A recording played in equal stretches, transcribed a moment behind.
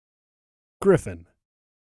Griffon,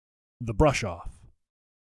 the Brushoff.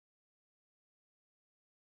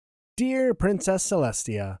 Dear Princess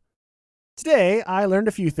Celestia, today I learned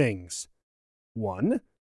a few things. 1.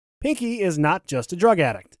 Pinky is not just a drug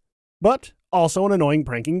addict, but also an annoying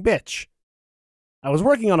pranking bitch. I was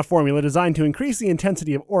working on a formula designed to increase the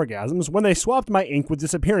intensity of orgasms when they swapped my ink with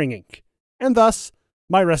disappearing ink, and thus,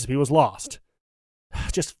 my recipe was lost.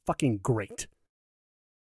 Just fucking great.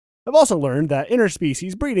 I've also learned that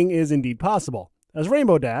interspecies breeding is indeed possible, as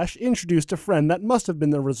Rainbow Dash introduced a friend that must have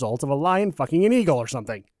been the result of a lion fucking an eagle or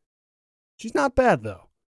something. She's not bad, though.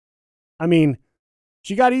 I mean,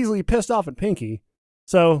 she got easily pissed off at Pinky,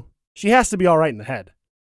 so she has to be alright in the head.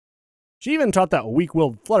 She even taught that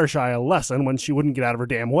weak-willed Fluttershy a lesson when she wouldn't get out of her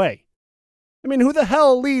damn way. I mean, who the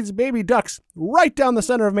hell leads baby ducks right down the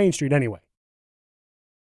center of Main Street anyway?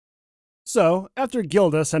 So, after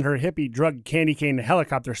Gilda sent her hippie drug candy cane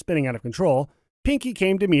helicopter spinning out of control, Pinky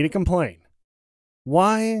came to me to complain.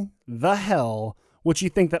 Why the hell would she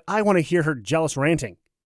think that I want to hear her jealous ranting?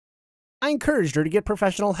 I encouraged her to get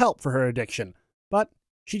professional help for her addiction, but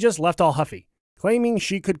she just left all huffy, claiming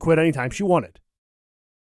she could quit anytime she wanted.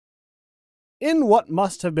 In what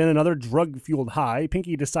must have been another drug-fueled high,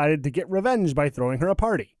 Pinky decided to get revenge by throwing her a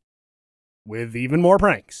party. With even more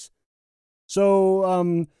pranks.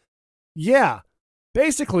 So, yeah,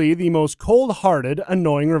 basically the most cold-hearted,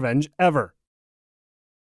 annoying revenge ever.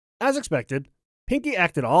 As expected, Pinky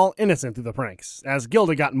acted all innocent through the pranks, as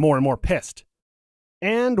Gilda got more and more pissed.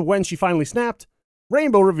 And when she finally snapped,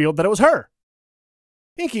 Rainbow revealed that it was her.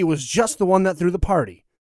 Pinky was just the one that threw the party.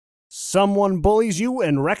 Someone bullies you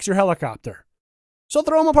and wrecks your helicopter. So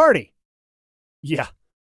throw him a party. Yeah,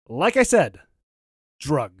 like I said,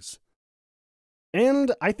 drugs.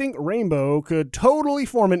 And I think Rainbow could totally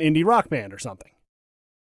form an indie rock band or something.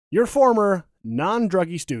 Your former,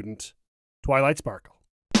 non-druggy student, Twilight Sparkle.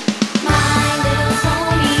 My little